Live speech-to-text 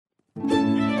You're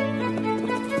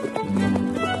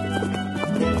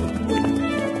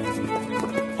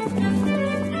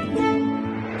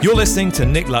listening to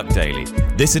Nick Luck Daily.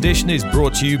 This edition is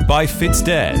brought to you by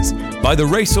FitzDares, by the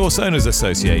Racehorse Owners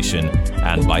Association,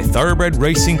 and by Thoroughbred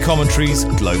Racing Commentary's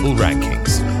Global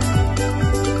Rankings.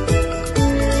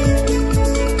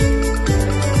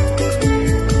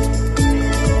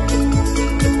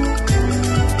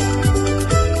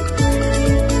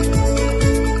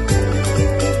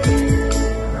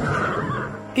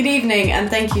 Good evening and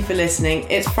thank you for listening.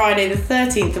 It's Friday the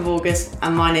 13th of August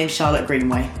and my name's Charlotte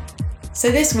Greenway. So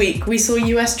this week we saw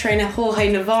US trainer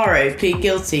Jorge Navarro plead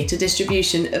guilty to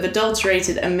distribution of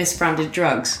adulterated and misbranded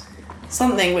drugs,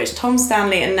 something which Tom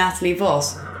Stanley and Natalie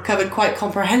Voss covered quite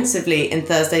comprehensively in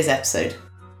Thursday's episode.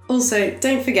 Also,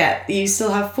 don't forget that you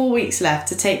still have 4 weeks left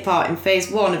to take part in Phase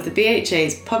 1 of the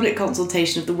BHA's public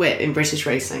consultation of the whip in British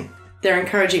racing. They're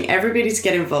encouraging everybody to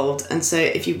get involved, and so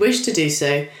if you wish to do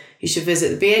so, you should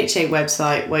visit the BHA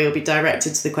website where you'll be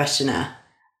directed to the questionnaire.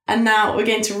 And now we're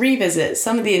going to revisit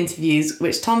some of the interviews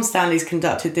which Tom Stanley's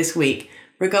conducted this week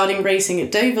regarding racing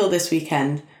at Deauville this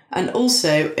weekend and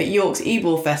also at York's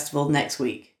Ebor Festival next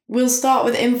week. We'll start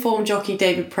with informed jockey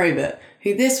David Probert,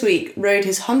 who this week rode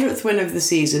his 100th win of the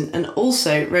season and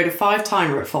also rode a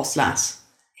 5-timer at Foslas.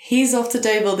 He's off to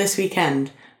Deauville this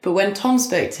weekend, but when Tom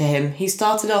spoke to him, he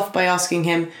started off by asking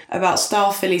him about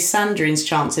star filly Sandrine's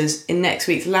chances in next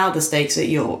week's Lauder Stakes at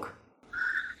York.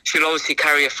 She'll obviously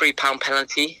carry a £3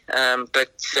 penalty,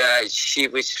 but she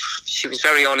was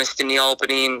very honest in the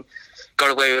Albany and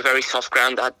got away with very soft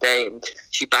ground that day, and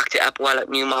she backed it up well at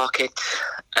Newmarket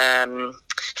the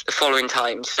following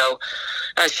time. So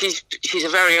she's a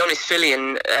very honest filly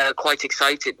and quite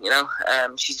excited.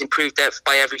 She's improved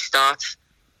by every start.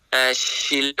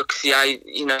 She looks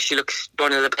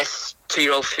one of the best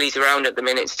 2-year-old fillies around at the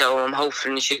minute. So I'm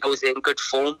hoping she goes in good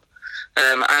form.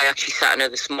 I actually sat on her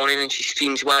this morning and she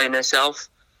seems well in herself.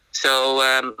 So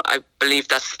I believe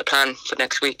that's the plan for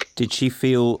next week. Did she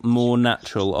feel more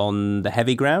natural on the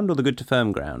heavy ground or the good to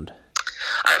firm ground?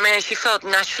 I mean, she felt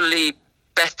naturally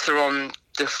better on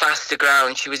the faster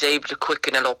ground. She was able to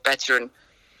quicken a lot better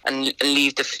and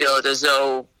leave the field as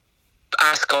though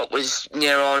Ascot was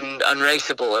near on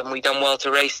unraceable, and we done well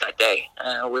to race that day.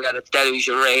 We had a deluge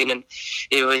of rain and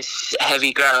it was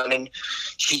heavy ground, and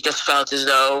she just felt as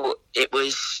though it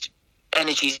was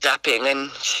energy zapping, and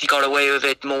she got away with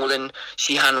it more than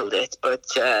she handled it. But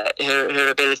her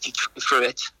ability through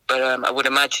it. But I would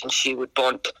imagine she would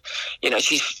want.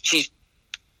 She's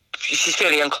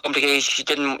fairly uncomplicated. She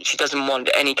doesn't want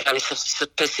any kind of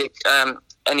specific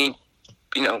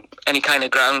any kind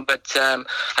of ground, but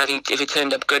I think if it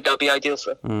turned up good, that'll be ideal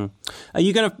for her. Are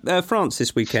you going to France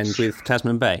this weekend with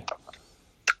Tasman Bay?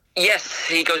 Yes,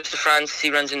 he goes to France.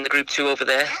 He runs in the Group 2 over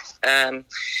there.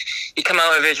 He came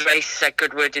out of his race at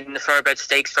Goodwood in the Thoroughbred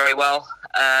Stakes very well.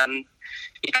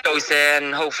 He goes there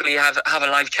and hopefully have a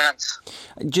live chance.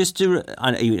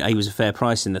 I know he was a fair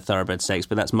price in the Thoroughbred Stakes,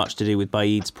 but that's much to do with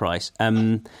Baid's price.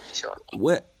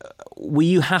 Sure. Were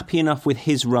you happy enough with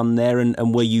his run there,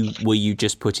 and were you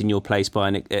just put in your place by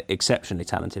an exceptionally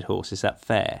talented horse? Is that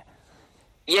fair?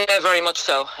 Yeah, very much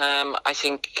so. I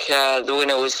think the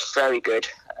winner was very good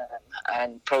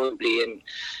and probably in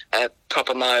a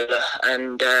proper miler.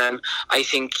 And I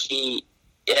think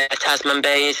Tasman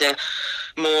Bay is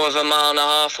more of a mile and a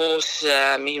half horse.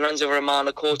 He runs over a mile and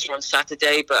a quarter on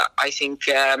Saturday, but I think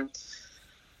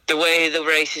the way the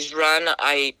race is run,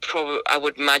 I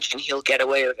would imagine he'll get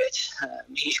away with it.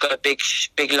 He's got a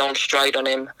big long stride on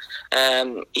him.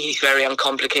 He's very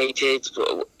uncomplicated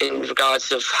in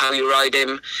regards of how you ride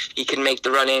him. He can make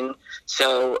the run in.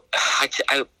 So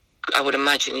I would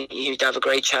imagine he'd have a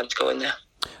great chance going there.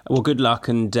 Well, good luck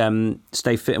and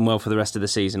stay fit and well for the rest of the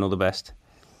season. All the best.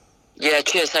 Yeah,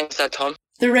 cheers. Thanks for that, Tom.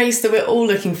 The race that we're all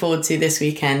looking forward to this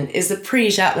weekend is the Prix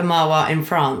Jacques Le Marois in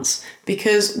France,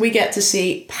 because we get to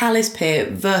see Palace Pier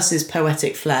versus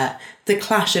Poetic Flare, the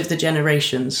clash of the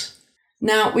generations.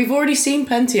 Now, we've already seen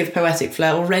plenty of Poetic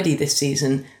Flare already this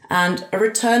season, and a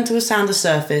return to a sounder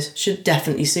surface should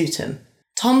definitely suit him.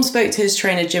 Tom spoke to his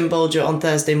trainer Jim Bolger on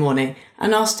Thursday morning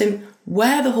and asked him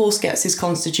where the horse gets his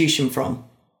constitution from.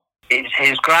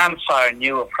 His grandfather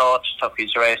new approach took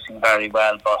his racing very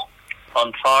well, but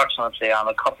unfortunately, on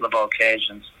a couple of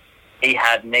occasions, he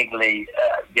had niggly,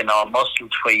 muscle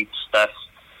tweaks that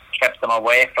kept him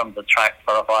away from the track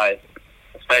for a while,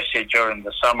 especially during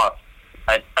the summer.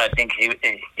 I think he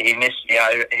missed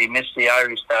the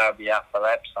Irish Derby after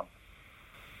Epsom,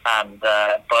 and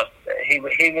but he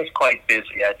was quite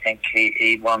busy. I think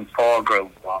he won 4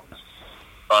 Group 1s,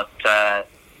 but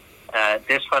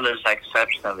this fellow is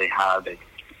exceptionally hardy.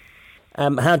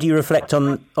 How do you reflect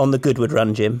on the Goodwood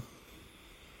run, Jim?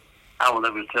 Oh, well,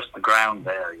 it was just the ground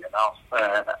there,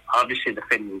 Obviously, the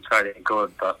filling was very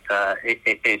good, but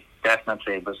it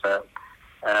definitely was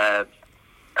a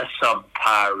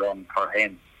subpar run for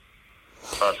him.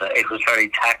 But it was very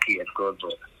tacky at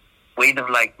Goodwood. We'd have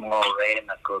liked more rain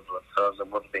at Goodwood, so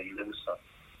it would have been looser.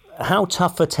 How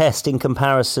tough a test in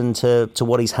comparison to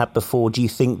what he's had before do you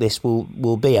think this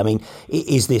will be? I mean,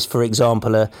 is this, for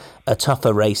example, a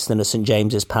tougher race than a St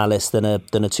James's Palace, than a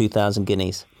 2,000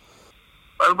 guineas?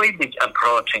 Well, we'd be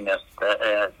approaching it,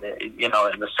 in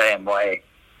the same way.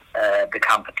 The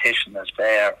competition is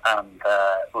there, and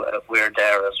we're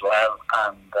there as well.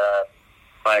 And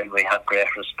while we have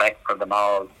great respect for them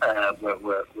all, we're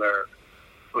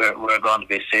going to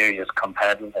be serious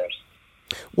competitors.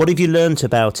 What have you learnt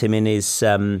about him in his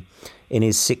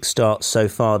 6 starts so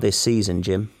far this season,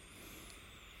 Jim?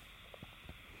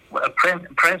 Well,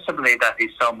 principally that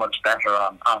he's so much better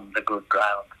on the good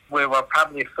ground. We were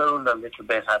probably fooled a little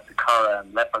bit at the Curragh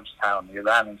and Leopardstown. We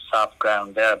ran in soft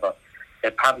ground there, but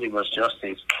it probably was just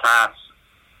his class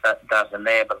that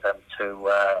enabled them to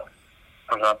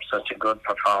put up such a good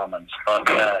performance.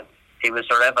 But he was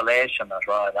a revelation at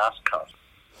Royal Ascot.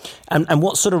 And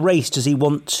what sort of race does he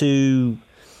want to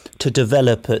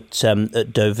develop at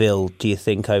Deauville, do you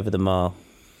think, over the mile?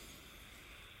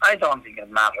 I don't think it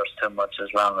matters too much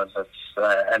as long as it's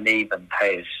an even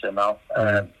pace,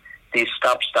 These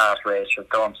stop-start races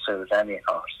don't suit any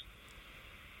horse,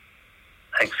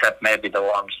 except maybe the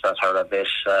ones that are a bit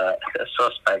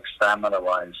suspect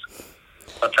stamina-wise.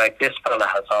 But like this fella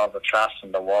has all the trust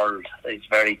in the world. He's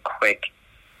very quick,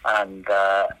 and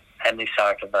any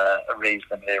sort of a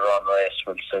reasonably run race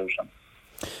will suit him.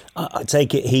 I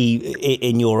take it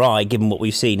in your eye, given what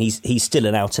we've seen, he's still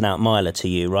an out-and-out miler to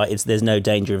you, right? There's no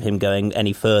danger of him going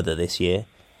any further this year?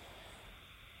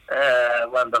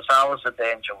 Well, there's always a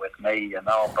danger with me,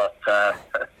 but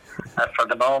for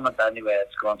the moment anyway,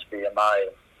 it's going to be a mile.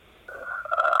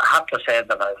 I have to say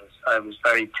that I was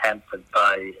very tempted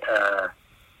by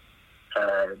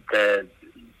the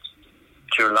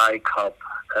July Cup.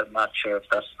 I'm not sure if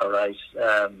that's the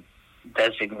right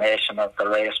designation of the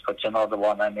race, but the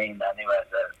one I mean anyway,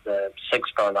 the 6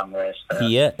 furlong race there.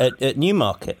 Yeah, at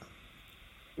Newmarket.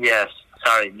 Yes,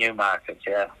 sorry, Newmarket,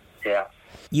 yeah.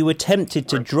 You were tempted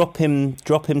to drop him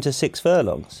to 6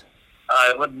 furlongs?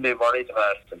 I wouldn't be worried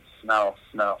about it, no.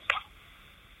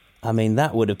 I mean,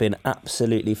 that would have been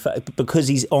absolutely... because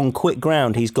he's on quick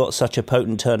ground, he's got such a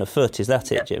potent turn of foot, is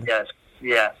that it, Jim?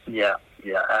 Yes, yeah.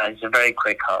 He's a very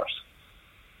quick horse.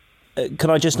 Can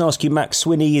I just ask you, Max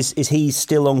Swinney, is he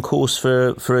still on course for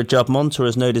a Jubbmonte, or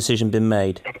has no decision been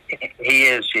made? He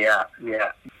is, yeah.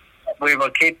 We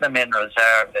will keep them in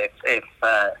reserve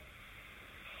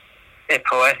if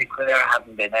Poetic Clare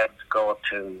hadn't been able to go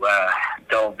to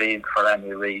Deauville for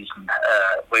any reason,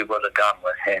 we would have gone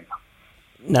with him.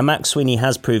 Now, Max Swinney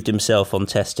has proved himself on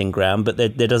testing ground, but there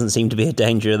doesn't seem to be a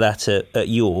danger of that at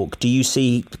York. Do you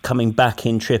see coming back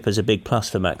in trip as a big plus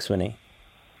for Max Swinney?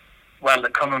 Well,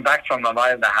 coming back from a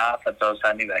mile and a half, it does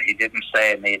anyway. He didn't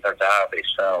stay in either derby,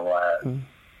 so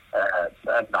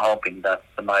I'm hoping that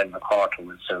the mile and a quarter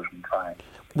will suit him fine.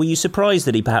 Were you surprised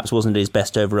that he perhaps wasn't at his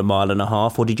best over a mile and a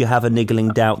half, or did you have a niggling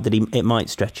doubt that it might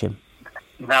stretch him?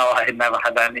 No, I never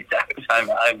had any doubt.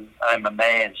 I'm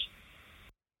amazed.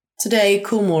 Today,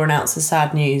 Coolmore announced the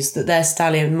sad news that their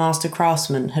stallion Master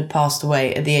Craftsman had passed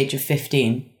away at the age of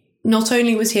 15. Not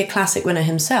only was he a classic winner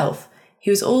himself, he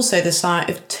was also the sire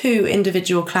of 2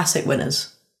 individual classic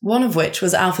winners, one of which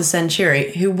was Alpha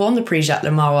Centauri, who won the Prix Jacques Le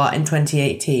Marois in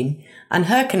 2018, and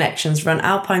her connections run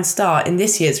Alpine Star in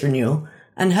this year's renewal,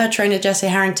 and her trainer Jessie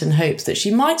Harrington hopes that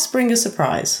she might spring a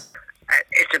surprise.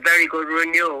 It's a very good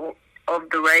renewal of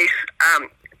the race.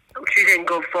 She's in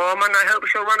good form, and I hope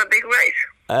she'll run a big race.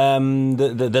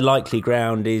 The likely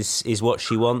ground is what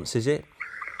she wants, is it?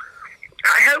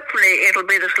 Hopefully it'll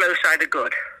be the slow side of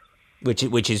good.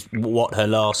 Which is what her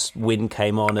last win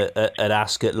came on at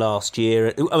Ascot last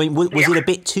year. I mean, was it a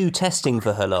bit too testing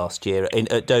for her last year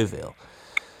at Deauville?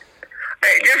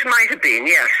 It just might have been,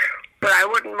 yes. But I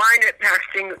wouldn't mind it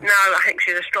testing. No, I think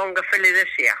she's a stronger filly this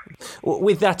year. Well,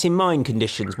 with that in mind,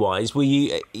 conditions-wise,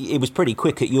 it was pretty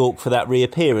quick at York for that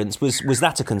reappearance. Was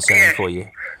that a concern for you?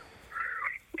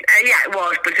 Yeah, it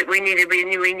was, but we knew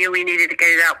we needed to get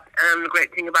it up. The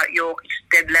great thing about York, it's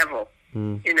dead level,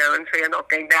 and so you're not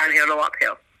going downhill or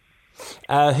uphill.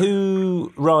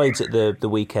 Who rides at the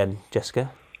weekend,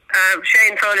 Jessica?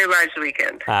 Shane Foley rides the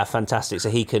weekend. Fantastic. So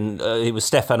he can. It was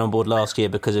Stefan on board last year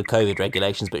because of COVID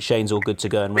regulations, but Shane's all good to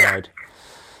go and ride.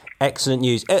 Excellent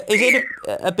news. Is it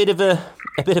a bit of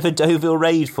a bit of a Deauville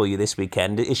raid for you this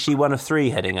weekend. Is she one of 3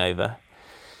 heading over?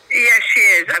 Yes, she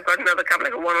is. I've got another couple.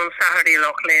 I've got one on Saturday,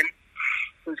 Loughlin,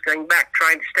 who's going back,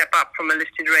 trying to step up from a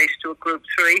listed race to a Group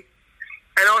 3,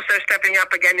 and also stepping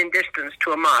up again in distance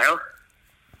to a mile.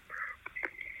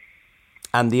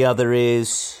 And the other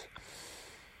is?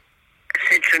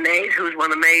 Citronade, who's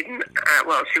won a maiden.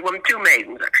 She won 2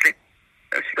 maidens, actually.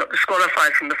 She got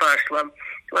disqualified from the first one.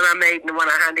 She won a maiden and won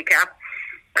a handicap.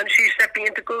 And she's stepping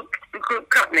into group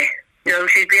company. You know,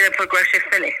 she's been a progressive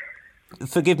filly.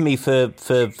 Forgive me for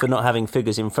not having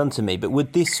figures in front of me, but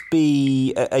would this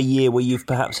be a year where you've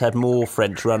perhaps had more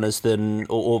French runners than,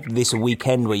 or this a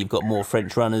weekend where you've got more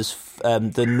French runners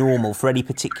than normal, for any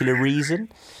particular reason?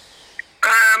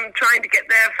 Trying to get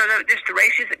there for just the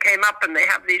races that came up, and they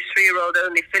have these 3-year-old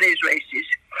only fillies races,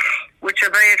 which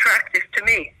are very attractive to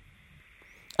me.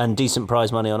 And decent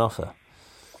prize money on offer?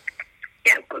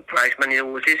 Yeah, good prize money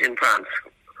always is in France.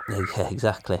 Yeah,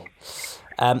 exactly.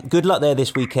 Good luck there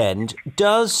this weekend.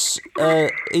 Is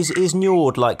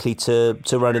Njord likely to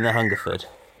run in the Hungerford?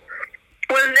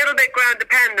 Well, a little bit ground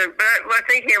dependent, but we're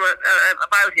thinking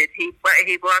about it. He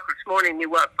worked this morning. He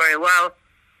worked very well.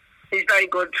 He's a very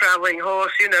good travelling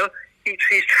horse. You know,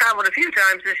 he's travelled a few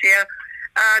times this year,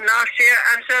 last year,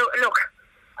 and so look,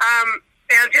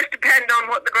 it'll just depend on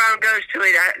what the ground goes to.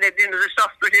 The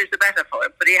softer it is, the better for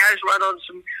him. But he has run on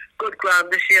some good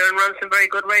ground this year and run some very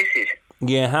good races.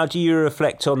 Yeah, how do you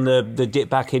reflect on the dip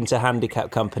back into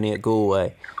handicap company at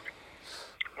Galway?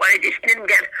 Well, he just didn't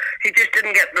get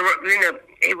the,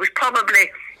 he was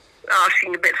probably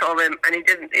asking a bit of him, and he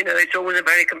didn't, it's always a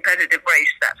very competitive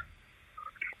race, that.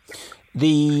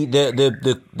 The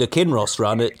Kinross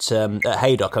run at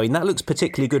Haydock, I mean, that looks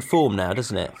particularly good form now,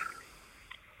 doesn't it?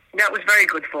 That was very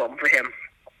good form for him.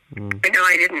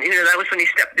 I didn't, that was when he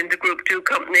stepped into Group 2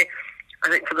 company, I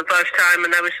think for the first time,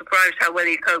 and I was surprised how well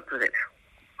he coped with it.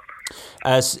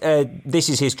 This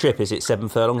is his trip, is it? 7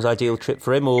 furlongs, ideal trip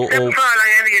for him? 7 furlong,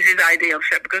 I think, is his ideal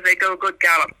trip because they go a good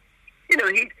gallop.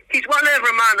 He's won over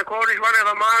a mile and a quarter, he's won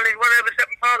over a mile, he's won over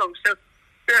 7 furlongs, so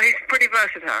he's pretty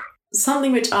versatile.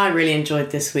 Something which I really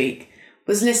enjoyed this week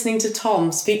was listening to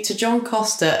Tom speak to John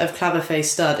Costa of Clabberface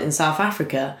Stud in South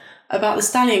Africa about the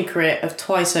stallion career of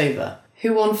Twice Over,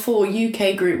 who won 4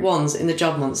 UK Group 1s in the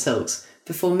Jobmont Silks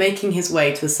before making his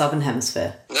way to the Southern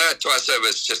Hemisphere. No, Twice Over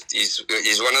is just, he's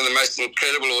one of the most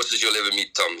incredible horses you'll ever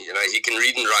meet, Tom. He can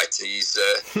read and write. He's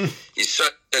so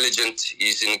intelligent.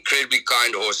 He's an incredibly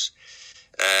kind horse.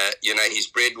 He's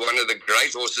bred one of the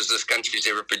great horses this country's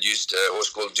ever produced, a horse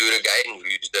called Duragain,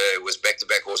 who was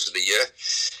back-to-back horse of the year.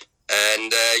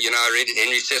 And, I read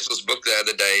Henry Cecil's book the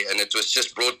other day, and it was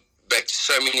just brought back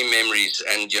so many memories,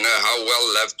 and how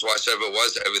well loved Twice Over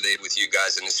was over there with you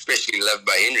guys, and especially loved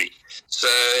by Henry. So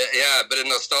yeah, a bit of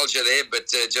nostalgia there,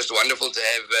 but just wonderful to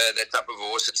have that type of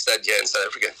horse at stud here in South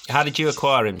Africa. How did you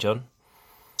acquire him, John?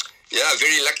 Yeah,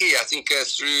 very lucky. I think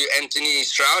through Anthony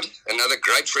Stroud, another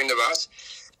great friend of ours,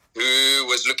 who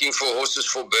was looking for horses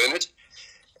for Bernard.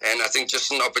 And I think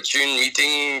just an opportune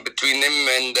meeting between them,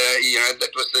 and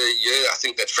that was the year I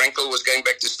think that Frankel was going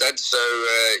back to stud. So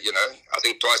I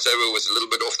think Twice Over was a little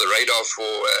bit off the radar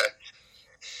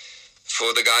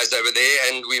for the guys over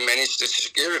there, and we managed to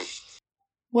secure him.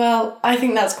 Well, I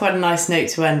think that's quite a nice note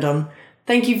to end on.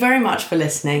 Thank you very much for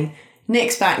listening.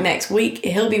 Nick's back next week.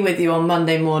 He'll be with you on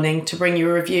Monday morning to bring you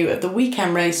a review of the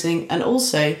weekend racing and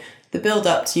also the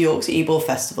build-up to York's Ebor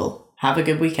Festival. Have a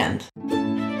good weekend.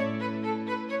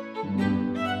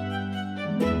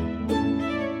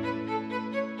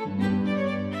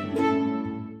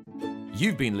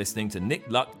 You've been listening to Nick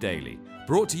Luck Daily,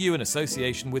 brought to you in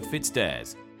association with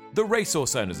FitzDares, the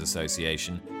Racehorse Owners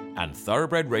Association, and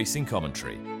Thoroughbred Racing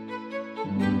Commentary.